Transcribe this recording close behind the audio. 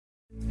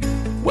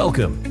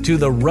Welcome to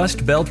the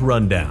Rust Belt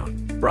Rundown,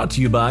 brought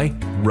to you by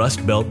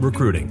Rust Belt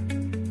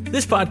Recruiting.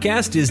 This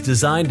podcast is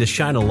designed to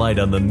shine a light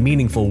on the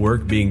meaningful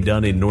work being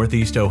done in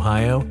Northeast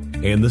Ohio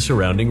and the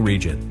surrounding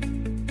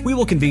region. We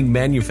will convene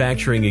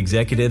manufacturing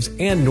executives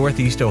and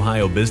Northeast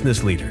Ohio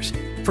business leaders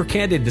for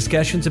candid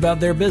discussions about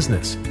their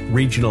business,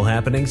 regional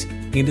happenings,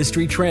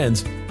 industry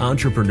trends,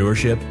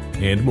 entrepreneurship,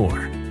 and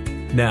more.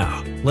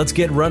 Now, let's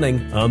get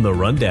running on the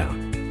rundown.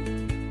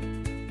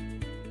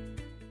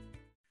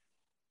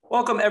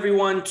 Welcome,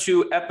 everyone,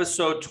 to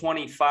episode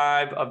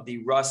 25 of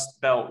the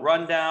Rust Belt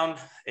Rundown,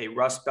 a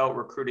Rust Belt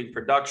recruiting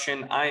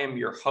production. I am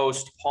your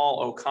host,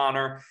 Paul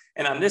O'Connor,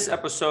 and on this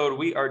episode,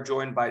 we are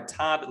joined by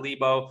Todd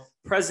Lebo,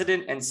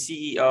 President and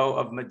CEO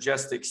of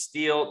Majestic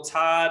Steel.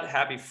 Todd,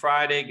 happy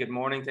Friday. Good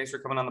morning. Thanks for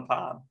coming on the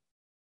pod.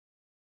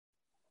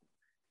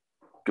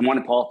 Good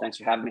morning, Paul. Thanks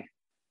for having me.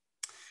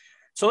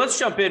 So let's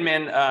jump in,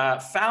 man.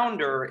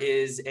 Founder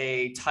is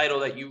a title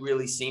that you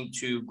really seem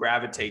to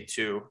gravitate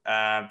to.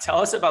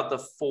 Tell us about the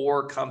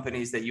four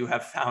companies that you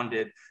have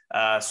founded: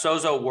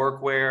 Sozo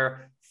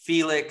Workwear,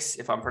 Felix,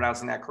 if I'm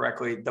pronouncing that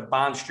correctly, the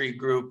Bond Street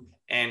Group,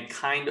 and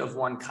Kind of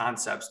One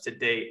Concepts to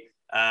date.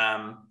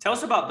 Tell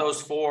us about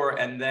those four,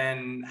 and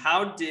then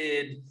how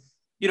did,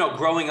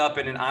 growing up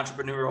in an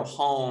entrepreneurial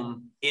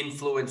home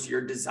influence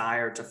your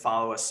desire to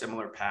follow a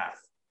similar path?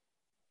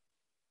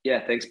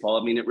 Yeah, thanks, Paul.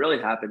 I mean, it really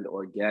happened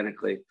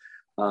organically.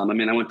 I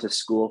went to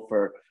school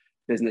for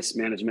business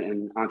management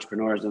and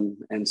entrepreneurism.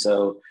 And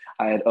so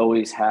I had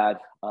always had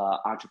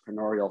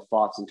entrepreneurial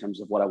thoughts in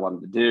terms of what I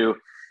wanted to do.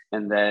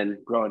 And then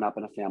growing up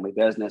in a family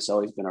business,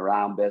 always been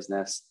around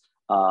business.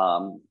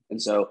 And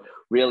so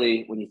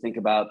really, when you think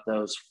about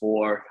those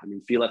four,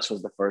 Felix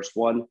was the first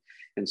one.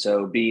 And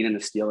so being in the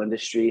steel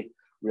industry,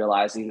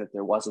 realizing that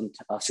there wasn't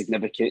a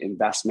significant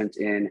investment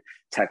in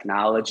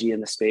technology in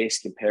the space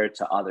compared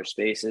to other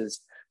spaces,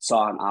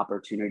 saw an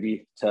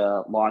opportunity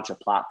to launch a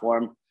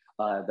platform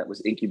that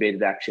was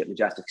incubated actually at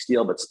Majestic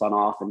Steel, but spun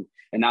off. And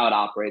now it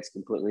operates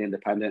completely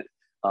independent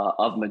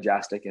of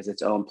Majestic as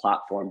its own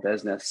platform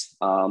business.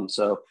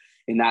 So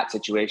in that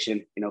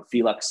situation,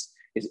 Felix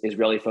is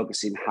really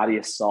focusing, how do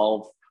you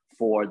solve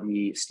for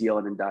the steel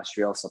and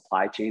industrial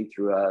supply chain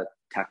through a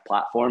tech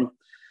platform?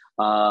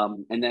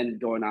 And then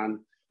going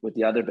on with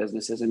the other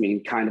businesses,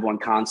 Kind of One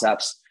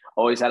Concepts,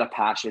 always had a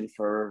passion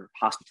for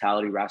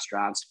hospitality,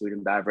 restaurants, food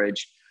and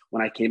beverage.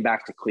 When I came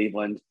back to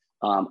Cleveland,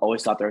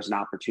 always thought there was an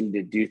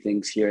opportunity to do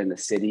things here in the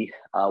city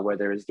where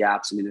there is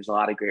gaps. There's a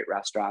lot of great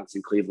restaurants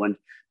in Cleveland,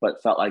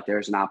 but felt like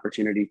there's an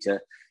opportunity to,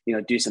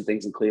 do some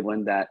things in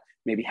Cleveland that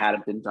maybe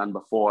hadn't been done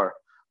before.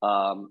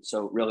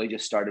 So really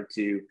just started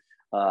to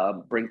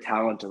bring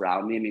talent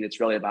around me. It's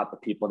really about the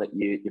people that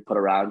you put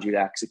around you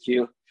to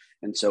execute.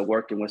 And so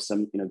working with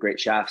some, great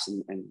chefs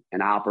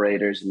and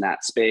operators in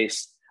that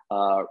space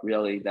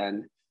really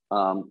then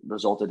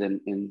resulted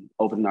in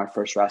opening our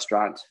first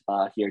restaurant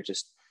here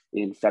just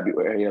in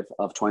February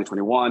of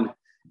 2021.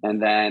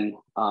 And then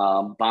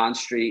Bond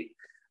Street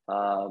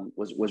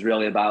was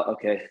really about,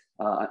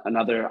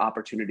 another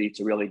opportunity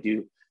to really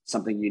do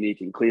something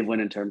unique in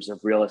Cleveland in terms of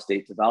real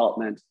estate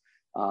development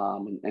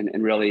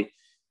and really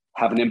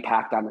have an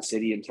impact on the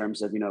city in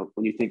terms of,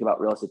 when you think about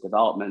real estate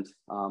development,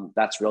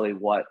 that's really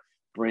what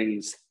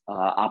brings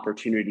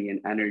opportunity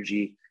and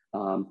energy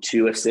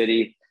to a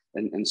city.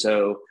 And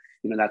so,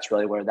 that's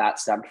really where that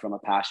stemmed from, a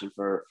passion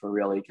for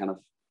really kind of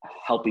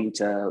helping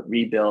to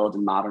rebuild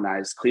and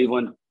modernize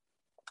Cleveland.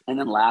 And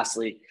then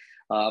lastly,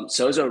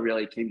 Sozo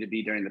really came to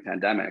be during the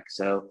pandemic.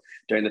 So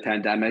during the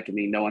pandemic,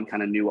 no one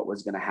kind of knew what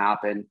was going to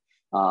happen.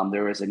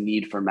 There was a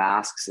need for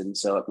masks. And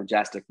so at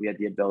Majestic, we had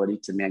the ability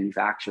to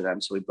manufacture them.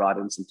 So we brought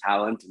in some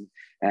talent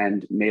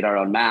and made our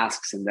own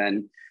masks, and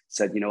then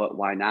said,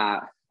 why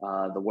not?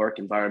 The work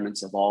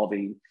environment's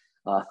evolving.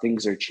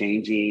 Things are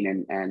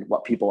changing, and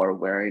what people are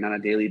wearing on a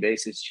daily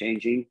basis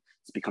changing.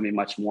 It's becoming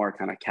much more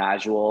kind of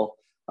casual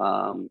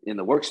in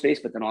the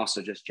workspace, but then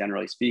also just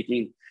generally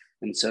speaking.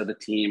 And so the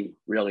team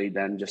really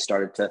then just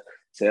started to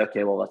say,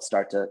 okay, well, let's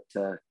start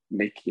to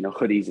make,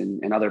 hoodies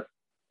and other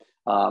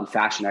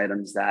fashion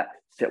items that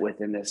fit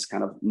within this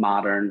kind of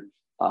modern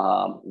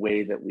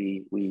way that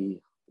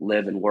we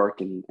live and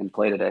work and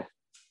play today.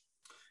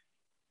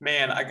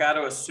 Man, I got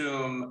to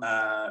assume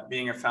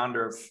being a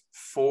founder of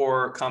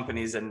four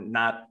companies and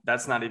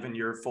that's not even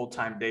your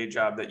full-time day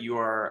job, that you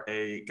are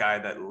a guy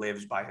that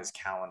lives by his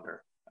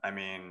calendar.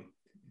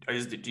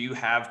 Do you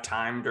have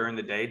time during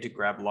the day to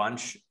grab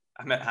lunch?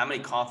 How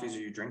many coffees are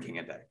you drinking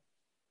a day?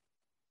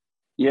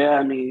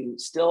 Yeah,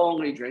 still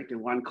only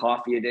drinking one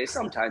coffee a day,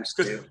 sometimes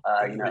two.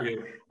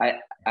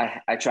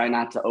 I try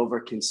not to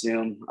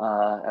overconsume,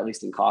 at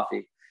least in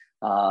coffee.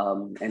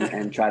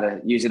 And try to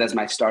use it as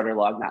my starter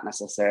log, not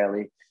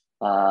necessarily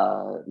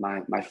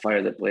my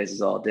fire that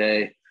blazes all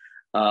day.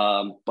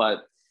 But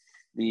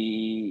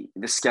the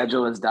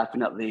schedule is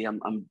definitely,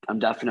 I'm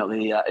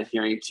definitely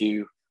adhering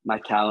to my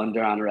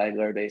calendar on a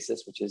regular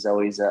basis, which is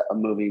always a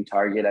moving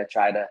target. I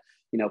try to,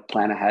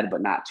 plan ahead,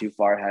 but not too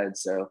far ahead.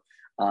 So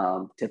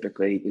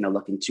typically,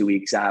 looking 2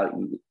 weeks out,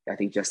 I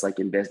think just like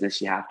in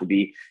business, you have to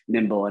be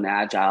nimble and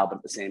agile, but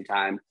at the same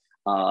time,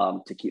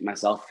 to keep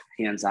myself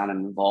hands-on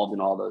and involved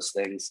in all those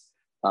things.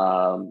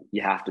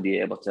 You have to be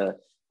able to,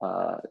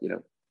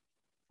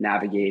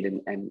 navigate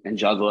and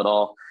juggle it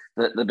all.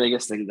 The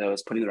biggest thing though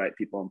is putting the right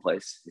people in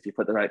place. If you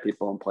put the right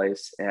people in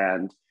place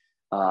and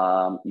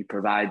you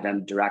provide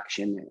them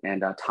direction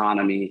and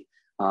autonomy,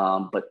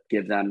 but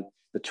give them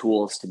the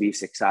tools to be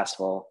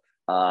successful,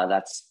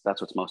 that's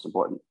what's most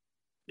important.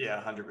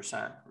 Yeah,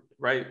 100%.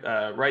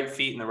 Right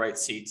feet in the right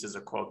seats is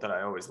a quote that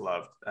I always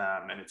loved,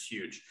 and it's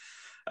huge.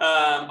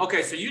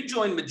 Okay, so you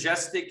joined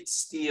Majestic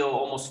Steel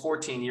almost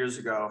 14 years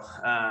ago.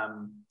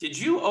 Did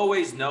you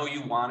always know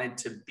you wanted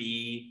to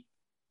be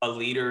a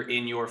leader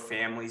in your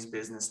family's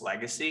business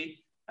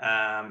legacy?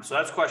 So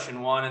that's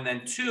question one. And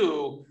then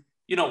two,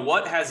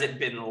 what has it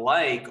been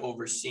like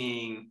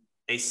overseeing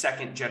a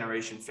second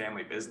generation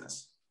family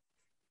business?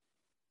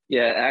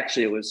 Yeah,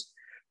 actually, it was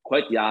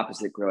quite the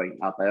opposite growing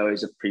up. I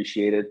always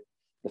appreciated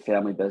the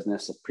family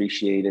business,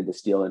 appreciated the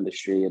steel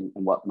industry and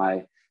what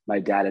my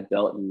dad had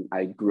built. And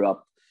I grew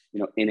up,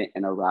 in it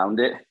and around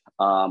it.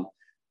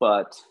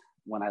 But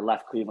when I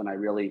left Cleveland, I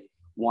really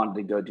wanted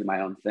to go do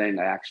my own thing.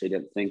 I actually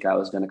didn't think I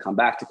was going to come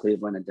back to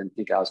Cleveland and didn't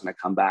think I was going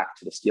to come back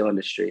to the steel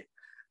industry.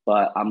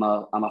 But I'm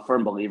a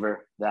firm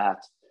believer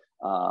that,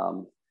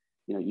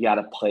 you got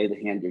to play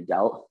the hand you're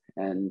dealt.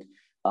 And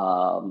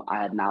I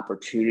had an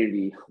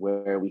opportunity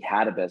where we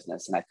had a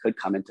business and I could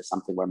come into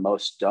something where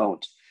most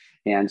don't.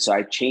 And so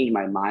I changed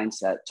my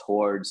mindset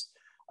towards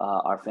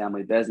our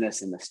family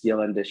business in the steel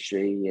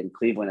industry in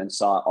Cleveland and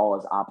saw it all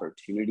as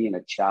opportunity and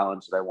a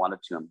challenge that I wanted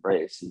to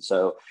embrace. And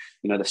so,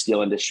 the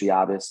steel industry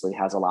obviously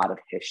has a lot of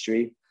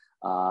history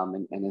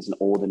and is an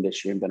old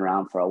industry and been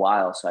around for a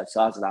while. So I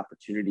saw it as an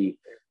opportunity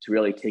to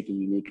really take a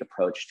unique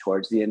approach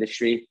towards the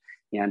industry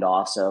and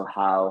also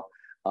how,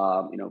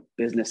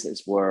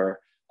 businesses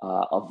were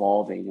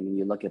evolving. I mean,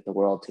 you look at the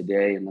world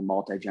today and the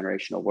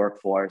multi-generational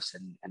workforce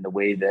and the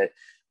way that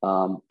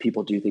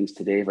people do things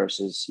today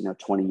versus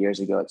 20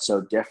 years ago. It's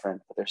so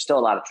different, but there's still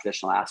a lot of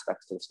traditional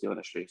aspects to the steel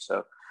industry.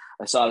 So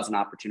I saw it as an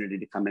opportunity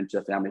to come into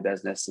a family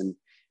business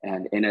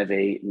and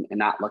innovate and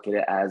not look at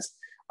it as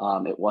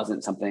it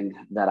wasn't something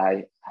that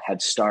I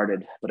had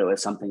started, but it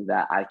was something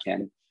that I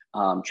can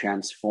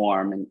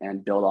transform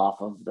and build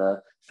off of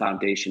the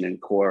foundation and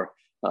core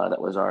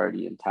that was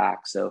already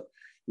intact. So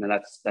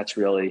that's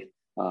really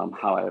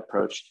how I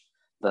approached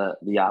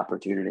the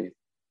opportunity.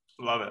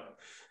 Love it.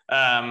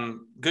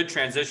 Good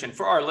transition.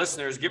 For our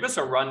listeners, give us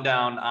a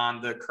rundown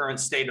on the current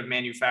state of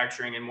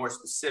manufacturing and more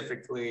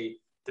specifically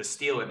the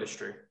steel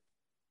industry.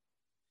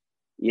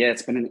 Yeah,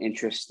 it's been an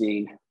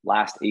interesting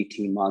last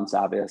 18 months,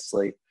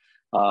 obviously,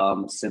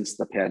 since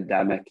the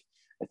pandemic.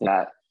 I think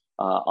that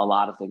a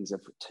lot of things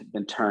have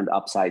been turned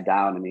upside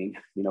down. I mean,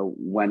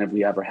 when have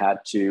we ever had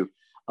to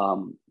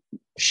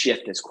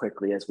shift as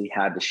quickly as we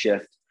had to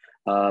shift?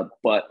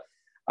 But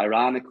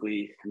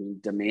ironically,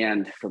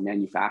 demand for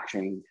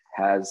manufacturing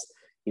has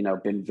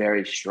been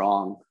very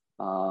strong.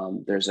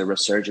 There's a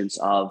resurgence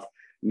of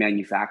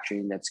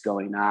manufacturing that's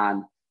going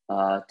on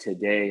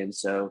today. And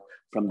so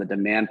from the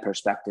demand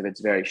perspective,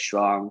 it's very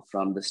strong.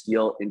 From the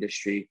steel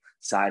industry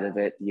side of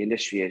it, the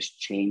industry has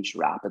changed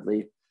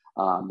rapidly.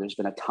 There's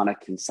been a ton of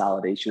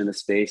consolidation in the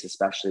space,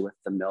 especially with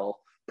the mill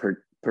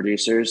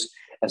producers,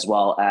 as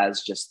well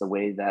as just the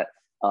way that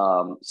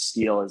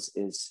steel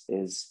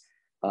is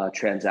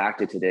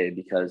transacted today,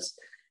 because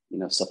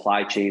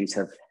supply chains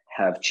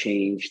have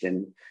changed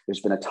and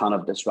there's been a ton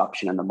of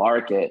disruption in the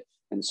market.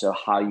 And so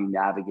how you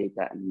navigate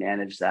that and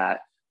manage that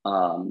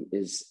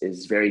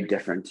is very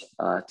different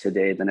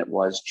today than it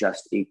was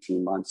just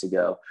 18 months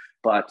ago.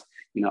 But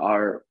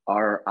our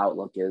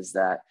outlook is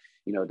that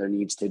there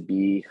needs to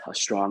be a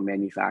strong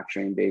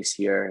manufacturing base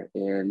here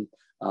in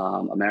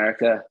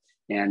America,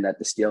 and that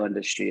the steel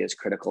industry is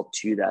critical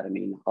to that. I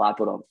mean, a lot of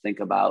people don't think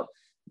about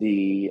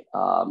the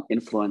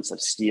influence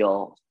of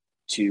steel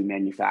to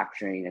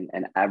manufacturing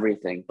and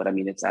everything, but I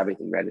mean, it's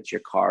everything, right? It's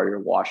your car, your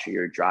washer,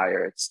 your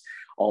dryer, it's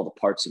all the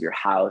parts of your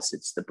house,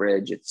 it's the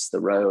bridge, it's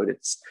the road,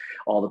 it's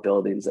all the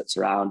buildings that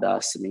surround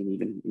us. I mean,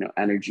 even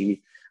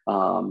energy,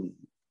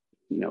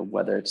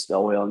 whether it's the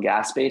oil and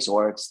gas space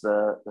or it's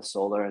the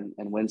solar and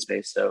wind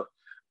space. So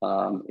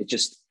it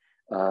just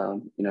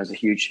is a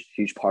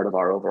huge part of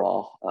our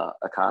overall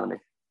economy.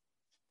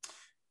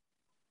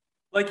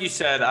 Like you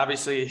said,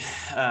 obviously,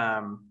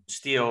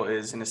 steel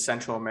is an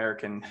essential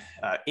American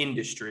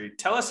industry.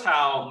 Tell us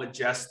how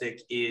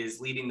Majestic is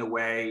leading the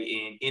way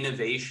in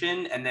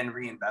innovation and then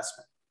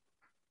reinvestment.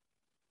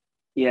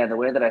 Yeah, the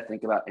way that I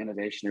think about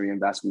innovation and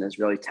reinvestment is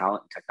really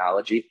talent and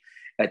technology.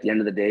 At the end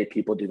of the day,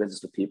 people do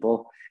business with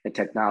people, and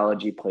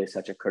technology plays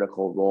such a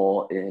critical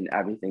role in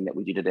everything that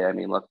we do today. I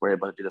mean, look, we're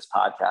able to do this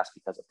podcast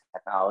because of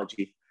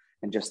technology.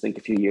 And just think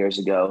a few years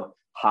ago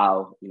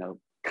how,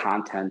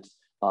 content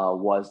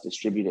was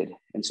distributed.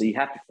 And so you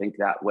have to think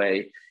that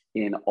way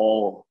in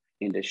all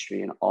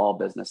industry and all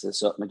businesses.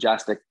 So at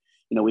Majestic,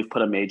 we've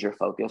put a major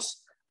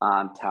focus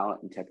on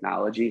talent and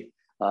technology.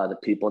 The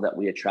people that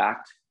we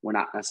attract, we're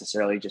not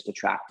necessarily just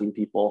attracting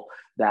people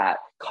that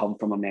come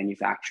from a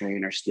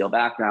manufacturing or steel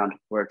background.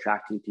 We're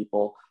attracting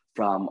people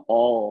from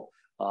all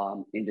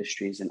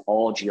industries and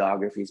all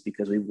geographies,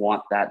 because we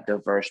want that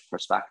diverse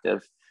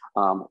perspective,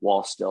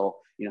 while still,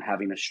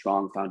 having a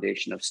strong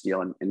foundation of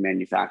steel and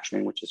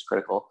manufacturing, which is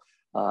critical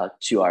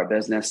to our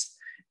business.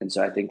 And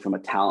so I think from a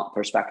talent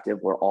perspective,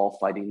 we're all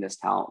fighting this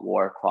talent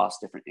war across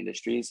different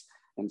industries.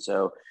 And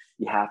so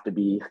you have to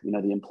be,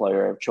 the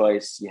employer of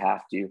choice. You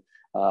have to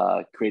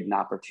create an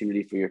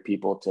opportunity for your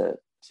people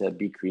to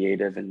be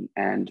creative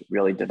and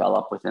really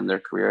develop within their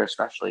career,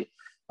 especially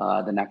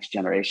the next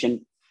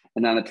generation.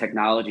 And on the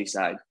technology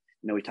side,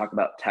 we talk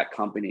about tech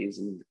companies,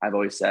 and I've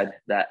always said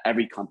that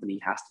every company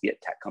has to be a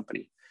tech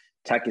company.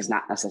 Tech is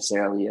not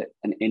necessarily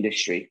an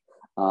industry.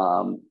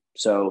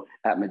 So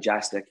at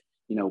Majestic,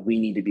 we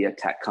need to be a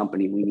tech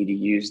company. We need to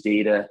use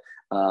data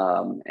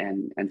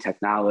and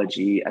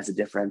technology as a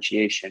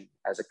differentiation,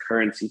 as a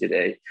currency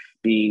today,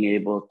 being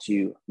able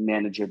to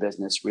manage your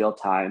business real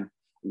time.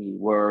 I mean,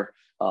 we're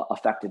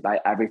affected by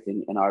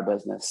everything in our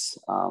business.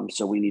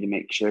 So we need to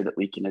make sure that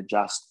we can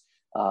adjust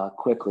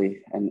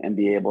quickly and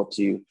be able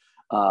to,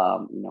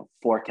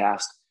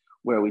 forecast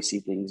where we see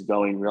things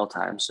going real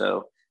time.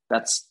 So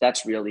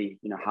that's really,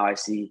 how I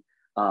see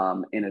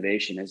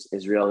innovation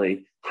is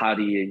really how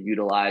do you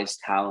utilize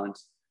talent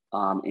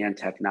and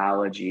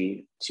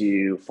technology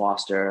to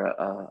foster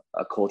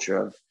a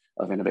culture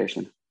of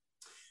innovation.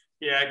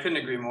 Yeah, I couldn't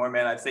agree more,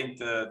 man. I think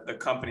the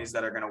companies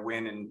that are going to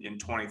win in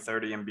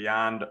 2030 and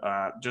beyond,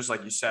 just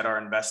like you said, are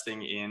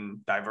investing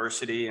in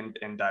diversity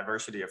and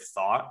diversity of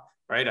thought,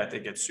 right? I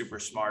think it's super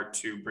smart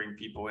to bring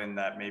people in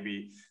that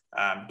maybe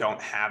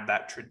don't have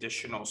that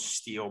traditional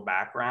steel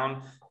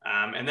background.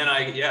 And then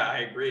I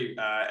agree.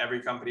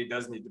 Every company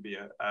does need to be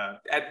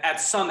at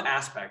some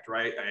aspect,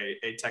 right?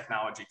 A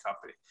technology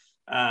company.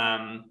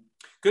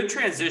 Good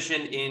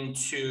transition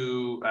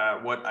into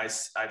what I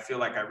feel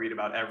like I read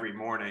about every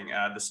morning,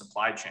 the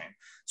supply chain.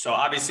 So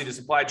obviously the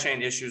supply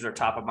chain issues are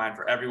top of mind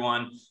for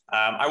everyone.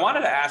 I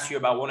wanted to ask you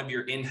about one of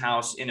your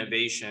in-house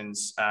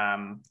innovations,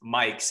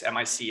 MICS,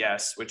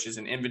 M-I-C-S, which is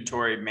an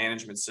inventory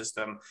management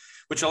system,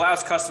 which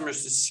allows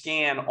customers to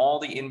scan all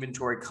the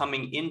inventory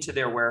coming into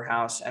their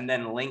warehouse and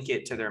then link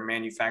it to their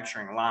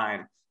manufacturing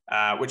line,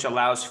 which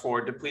allows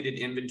for depleted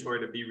inventory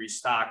to be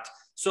restocked.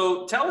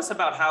 So tell us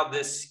about how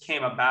this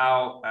came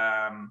about.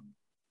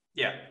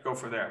 Go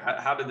for there.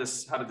 How did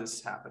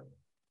this happen?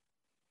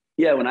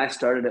 Yeah, when I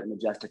started at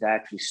Majestic, I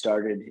actually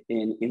started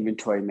in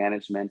inventory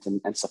management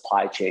and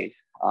supply chain.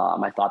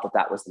 I thought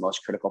that was the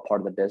most critical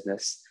part of the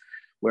business,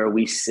 where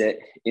we sit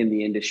in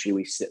the industry.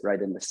 We sit right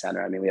in the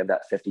center. I mean, we have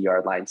that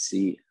 50-yard line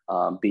seat,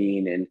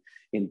 being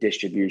in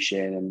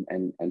distribution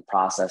and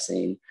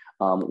processing.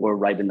 We're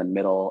right in the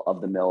middle of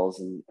the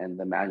mills and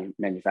the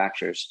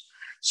manufacturers.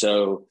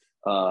 So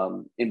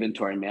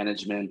inventory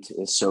management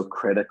is so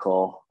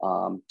critical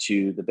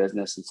to the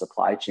business and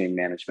supply chain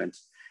management.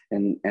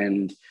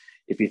 And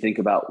if you think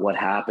about what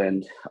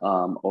happened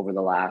over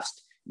the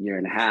last year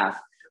and a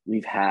half,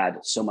 we've had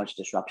so much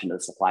disruption to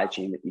the supply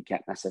chain that you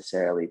can't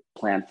necessarily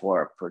plan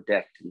for or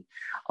predict. And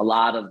a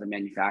lot of the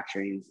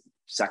manufacturing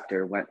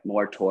sector went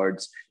more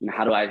towards,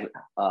 how do I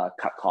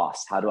cut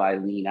costs? How do I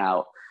lean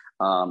out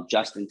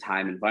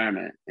just-in-time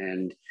environment?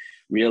 And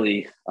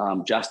really,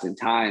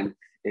 just-in-time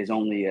is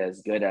only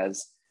as good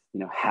as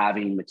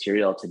having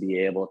material to be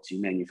able to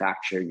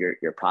manufacture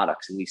your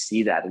products. And we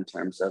see that in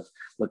terms of,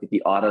 look at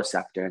the auto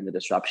sector and the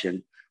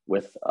disruption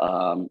with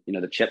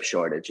the chip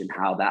shortage, and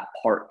how that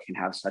part can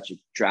have such a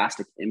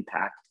drastic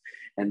impact.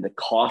 And the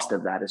cost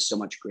of that is so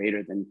much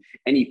greater than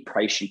any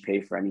price you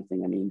pay for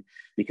anything. I mean,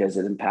 because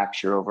it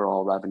impacts your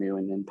overall revenue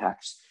and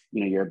impacts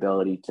your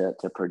ability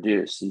to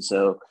produce. And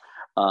so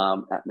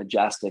at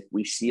Majestic,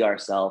 we see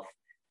ourselves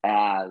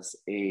as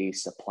a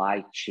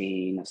supply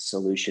chain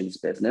solutions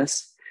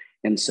business.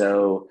 And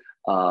so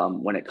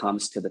when it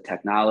comes to the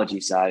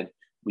technology side,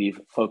 we've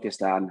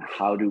focused on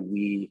how do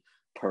we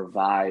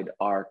provide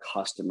our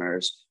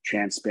customers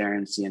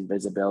transparency and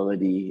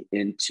visibility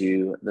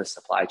into the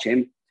supply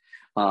chain.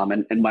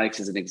 And MICS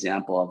is an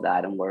example of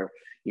that. And we're,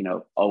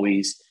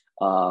 always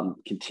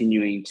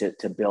continuing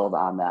to build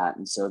on that.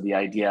 And so the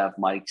idea of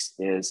MICS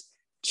is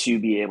to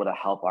be able to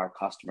help our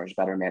customers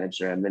better manage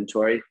their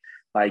inventory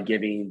by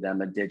giving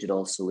them a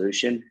digital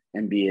solution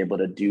and be able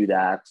to do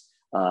that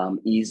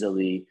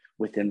easily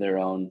within their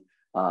own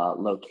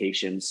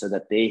locations, so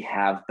that they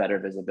have better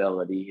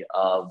visibility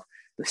of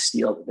the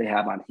steel that they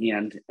have on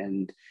hand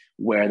and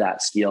where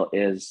that steel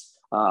is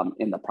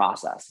in the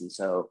process. And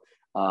so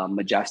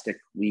Majestic,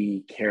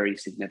 we carry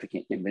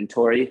significant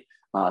inventory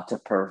to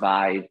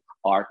provide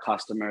our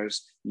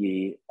customers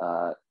the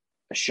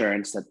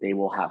assurance that they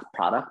will have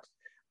product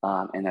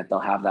and that they'll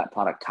have that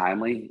product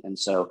timely. And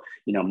so,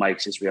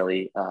 MICS is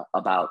really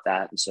about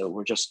that. And so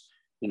we're just,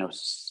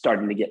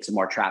 starting to get some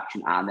more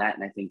traction on that.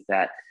 And I think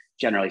that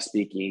generally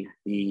speaking,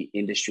 the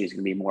industry is going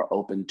to be more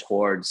open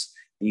towards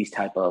these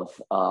type of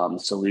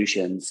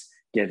solutions,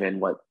 given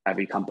what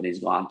every company's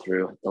gone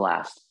through the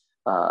last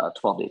 12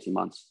 to 18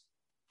 months.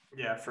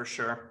 Yeah, for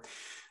sure.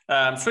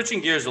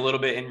 Switching gears a little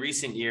bit, in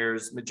recent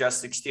years,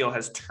 Majestic Steel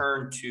has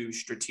turned to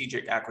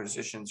strategic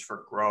acquisitions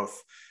for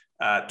growth.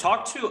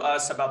 Talk to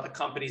us about the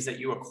companies that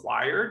you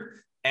acquired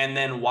and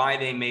then why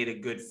they made a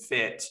good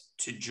fit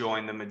to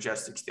join the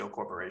Majestic Steel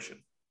Corporation.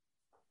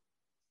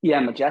 Yeah,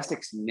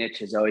 Majestic's niche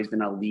has always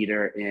been a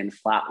leader in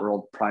flat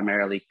rolled,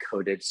 primarily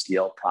coated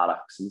steel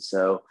products. And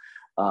so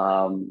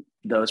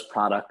those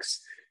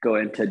products go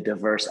into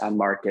diverse end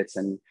markets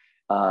and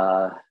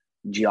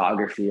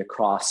geography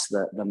across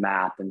the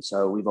map. And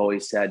so we've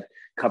always said,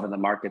 cover the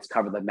markets,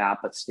 cover the map,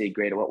 but stay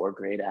great at what we're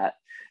great at.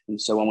 And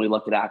so when we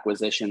look at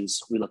acquisitions,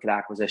 we look at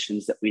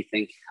acquisitions that we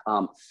think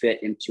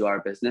fit into our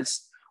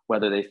business,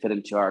 whether they fit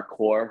into our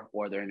core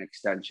or they're an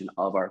extension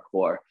of our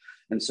core.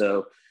 And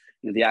so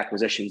the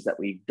acquisitions that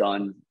we've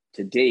done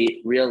to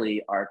date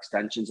really are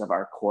extensions of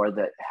our core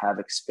that have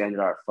expanded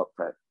our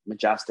footprint.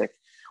 Majestic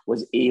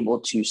was able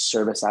to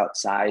service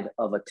outside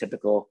of a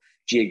typical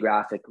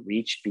geographic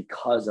reach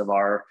because of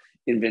our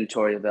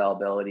inventory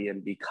availability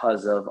and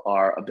because of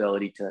our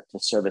ability to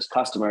service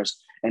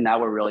customers. And now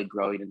we're really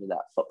growing into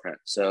that footprint.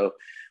 So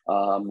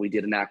we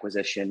did an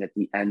acquisition at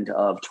the end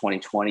of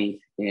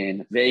 2020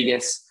 in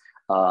Vegas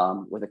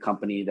with a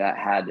company that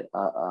had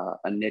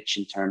a niche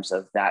in terms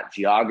of that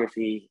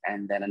geography,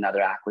 and then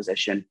another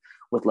acquisition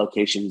with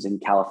locations in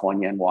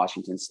California and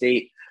Washington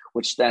State,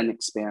 which then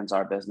expands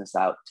our business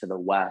out to the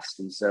West.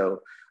 And so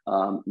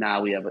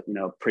now we have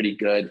pretty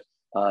good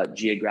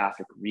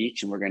geographic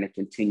reach, and we're going to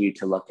continue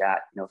to look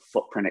at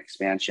footprint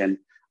expansion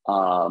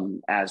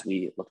as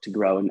we look to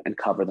grow and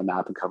cover the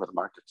map and cover the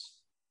markets.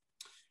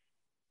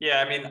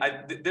 Yeah, I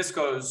mean, this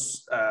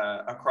goes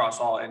across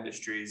all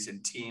industries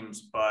and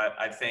teams, but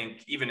I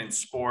think even in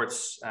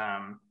sports,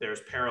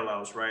 there's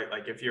parallels, right?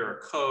 Like if you're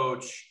a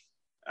coach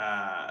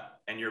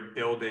and you're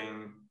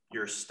building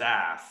your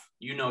staff,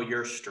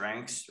 your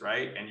strengths,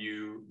 right? And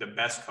the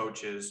best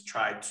coaches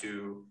try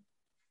to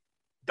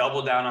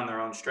double down on their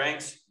own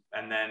strengths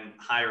and then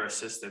hire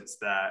assistants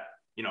that,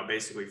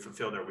 basically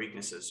fulfill their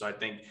weaknesses. So I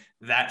think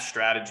that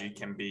strategy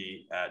can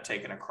be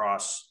taken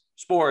across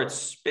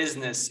sports,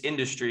 business,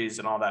 industries,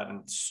 and all that.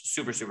 And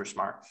super, super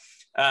smart.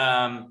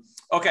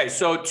 Okay.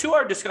 So to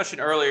our discussion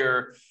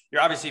earlier,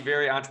 you're obviously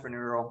very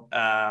entrepreneurial.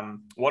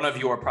 One of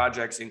your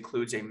projects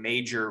includes a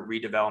major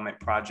redevelopment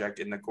project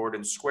in the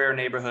Gordon Square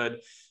neighborhood.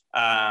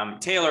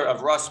 Taylor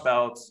of Rust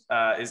Belt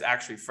is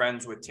actually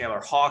friends with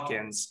Taylor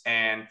Hawkins.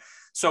 And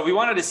so we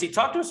wanted to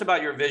talk to us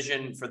about your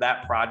vision for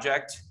that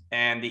project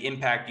and the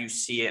impact you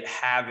see it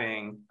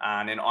having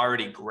on an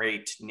already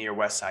great near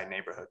West Side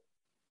neighborhood.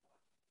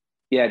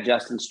 Yeah,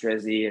 Justin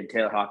Strizzi and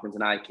Taylor Hawkins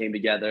and I came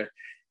together,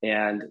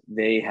 and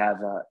they have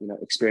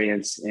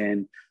experience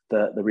in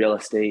the real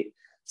estate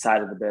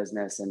side of the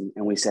business. And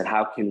we said,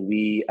 how can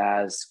we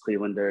as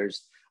Clevelanders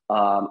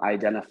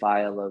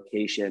identify a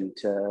location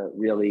to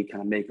really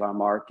kind of make our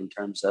mark in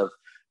terms of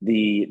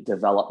the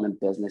development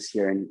business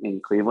here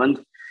in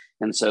Cleveland?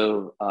 And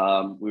so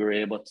we were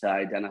able to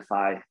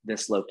identify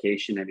this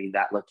location. I mean,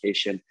 that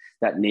location,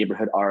 that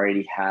neighborhood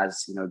already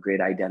has, great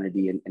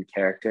identity and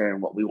character.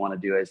 And what we want to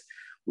do is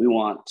we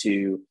want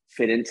to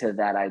fit into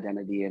that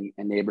identity and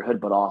neighborhood,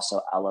 but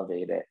also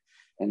elevate it.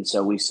 And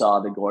so we saw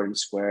the Gordon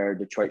Square,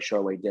 Detroit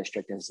Shoreway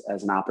District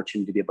as an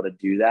opportunity to be able to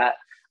do that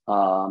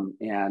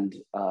and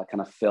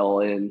kind of fill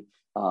in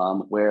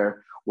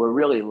where we're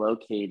really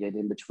located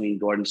in between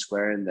Gordon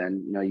Square. And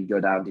then, you go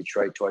down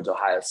Detroit towards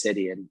Ohio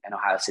City, and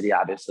Ohio City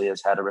obviously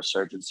has had a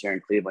resurgence here in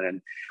Cleveland.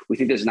 And we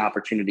think there's an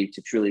opportunity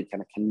to truly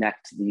kind of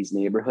connect these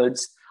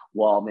neighborhoods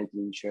while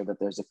making sure that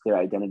there's a clear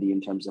identity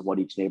in terms of what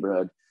each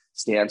neighborhood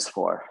stands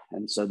for.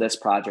 And so this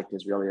project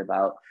is really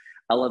about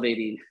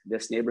elevating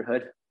this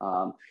neighborhood,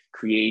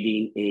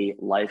 creating a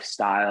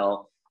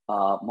lifestyle,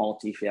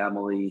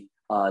 multifamily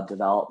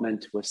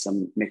development with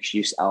some mixed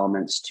use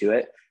elements to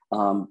it.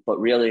 But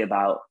really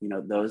about,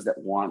 those that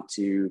want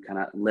to kind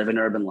of live an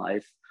urban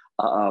life,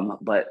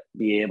 but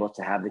be able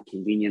to have the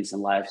convenience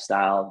and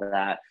lifestyle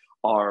that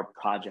our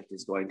project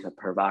is going to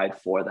provide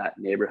for that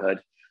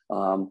neighborhood.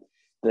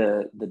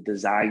 The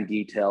design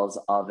details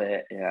of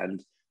it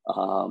and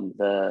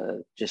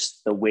the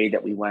way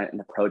that we went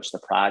and approached the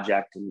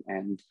project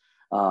and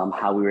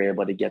how we were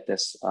able to get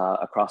this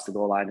across the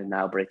goal line and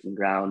now breaking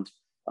ground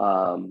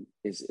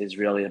is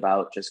really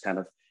about just kind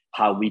of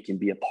how we can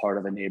be a part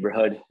of a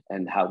neighborhood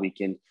and how we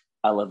can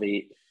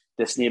elevate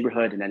this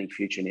neighborhood and any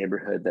future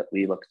neighborhood that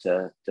we look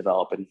to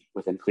develop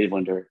within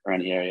Cleveland or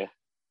any area.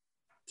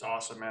 It's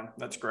awesome, man.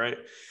 That's great.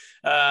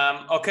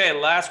 Okay,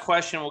 last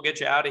question. We'll get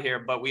you out of here,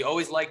 but we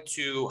always like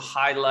to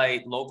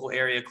highlight local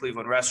area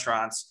Cleveland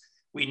restaurants.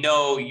 We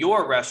know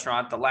your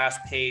restaurant, The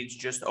Last Page,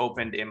 just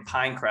opened in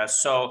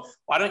Pinecrest. So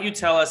why don't you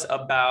tell us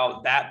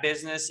about that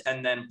business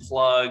and then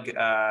plug,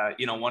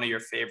 one of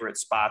your favorite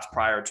spots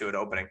prior to it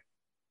opening?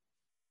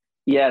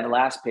 Yeah, The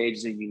Last Page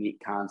is a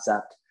unique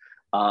concept.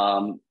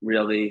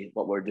 Really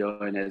what we're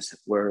doing is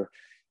we're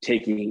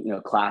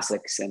taking,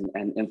 classics and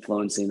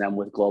influencing them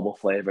with global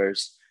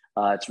flavors.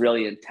 It's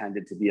really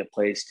intended to be a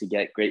place to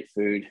get great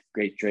food,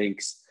 great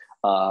drinks,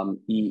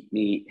 eat,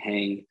 meet,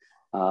 hang.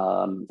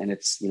 And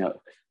it's,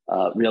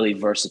 really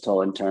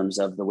versatile in terms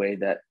of the way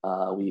that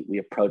we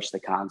approach the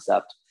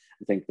concept.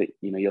 I think that,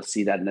 you'll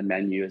see that in the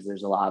menu is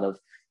there's a lot of,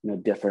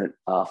 different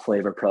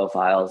flavor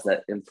profiles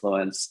that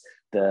influence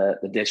the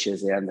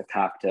dishes and the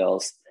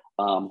cocktails,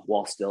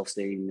 while still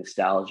staying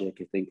nostalgic.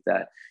 I think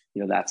that,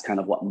 that's kind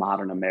of what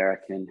modern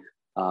American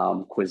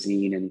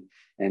cuisine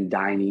and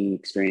dining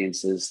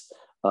experiences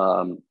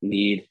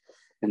need.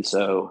 And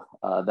so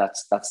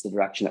that's the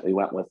direction that we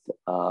went with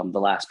the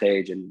last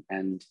page,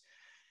 and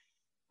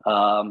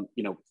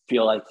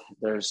feel like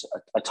there's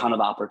a ton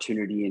of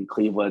opportunity in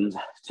Cleveland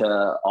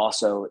to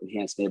also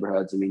enhance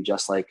neighborhoods. I mean,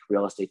 just like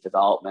real estate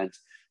development,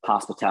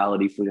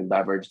 hospitality, food and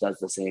beverage does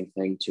the same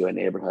thing to a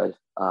neighborhood.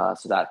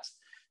 So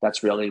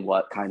that's really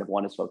what kind of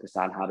one is focused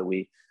on. How do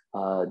we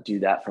do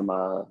that from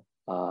a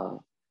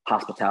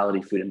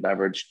hospitality, food and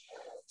beverage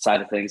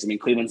side of things? I mean,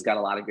 Cleveland's got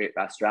a lot of great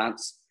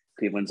restaurants.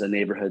 Cleveland's a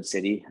neighborhood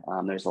city.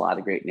 There's a lot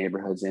of great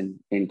neighborhoods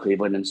in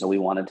Cleveland. And so we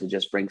wanted to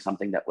just bring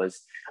something that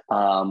was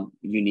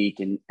unique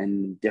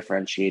and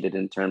differentiated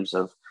in terms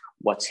of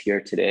what's here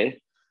today.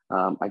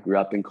 I grew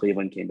up in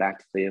Cleveland, came back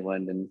to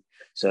Cleveland. And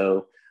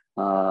so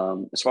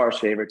as far as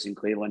favorites in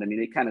Cleveland, I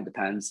mean, it kind of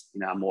depends.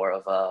 I'm more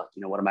of a,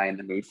 what am I in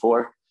the mood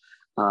for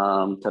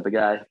type of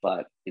guy.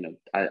 But,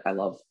 I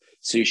love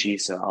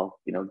sushi. So I'll,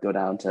 go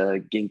down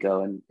to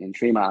Ginkgo in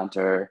Tremont,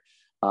 or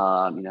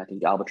I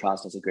think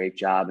Albatross does a great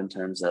job in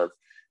terms of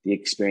the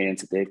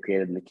experience that they've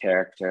created and the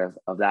character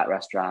of that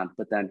restaurant.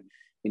 But then,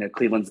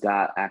 Cleveland's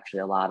got actually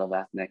a lot of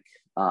ethnic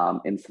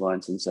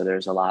influence. And so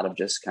there's a lot of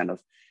just kind of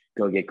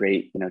go get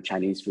great,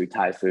 Chinese food,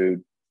 Thai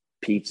food,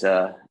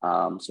 pizza.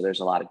 So there's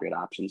a lot of great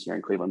options here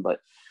in Cleveland. But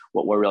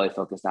what we're really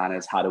focused on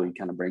is how do we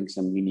kind of bring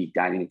some unique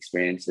dining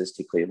experiences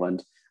to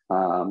Cleveland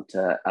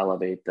to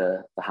elevate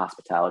the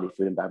hospitality,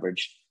 food and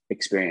beverage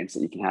experience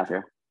that you can have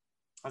here.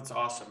 That's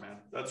awesome, man.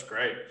 That's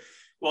great.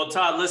 Well,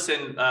 Todd,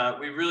 listen,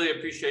 we really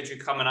appreciate you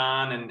coming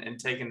on and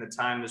taking the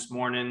time this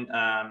morning.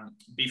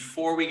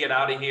 Before we get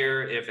out of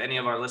here, if any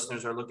of our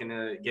listeners are looking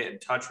to get in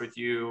touch with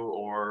you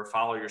or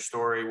follow your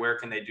story, where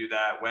can they do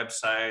that?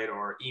 Website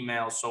or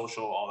email,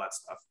 social, all that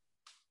stuff?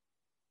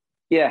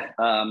 Yeah,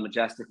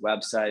 Majestic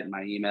website,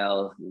 my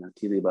email,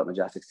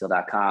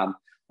 tleib@majesticsteel.com.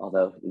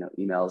 Although,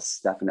 emails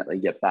definitely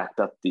get backed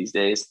up these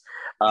days.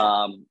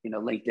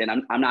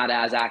 LinkedIn, I'm not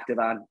as active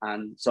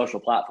on social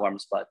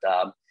platforms, but,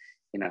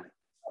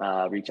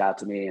 reach out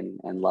to me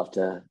and love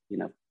to,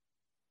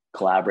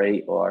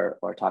 collaborate or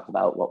talk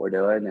about what we're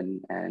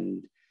doing.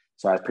 And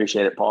so I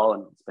appreciate it, Paul.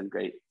 And it's been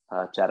great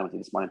chatting with you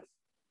this morning.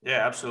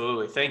 Yeah,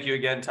 absolutely. Thank you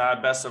again,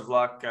 Todd. Best of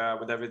luck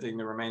with everything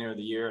the remainder of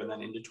the year and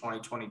then into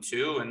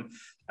 2022. And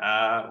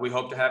we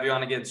hope to have you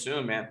on again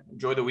soon, man.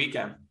 Enjoy the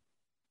weekend.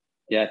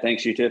 Yeah,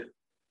 thanks. You too.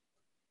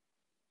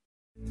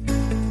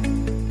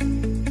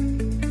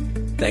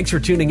 Thanks for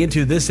tuning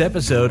into this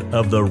episode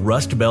of the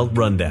Rust Belt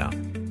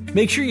Rundown.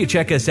 Make sure you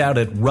check us out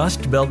at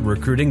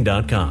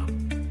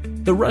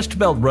rustbeltrecruiting.com. The Rust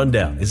Belt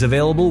Rundown is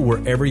available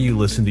wherever you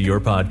listen to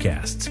your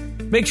podcasts.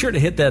 Make sure to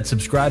hit that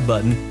subscribe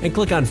button and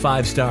click on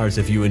 5 stars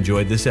if you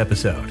enjoyed this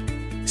episode.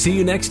 See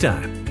you next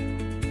time.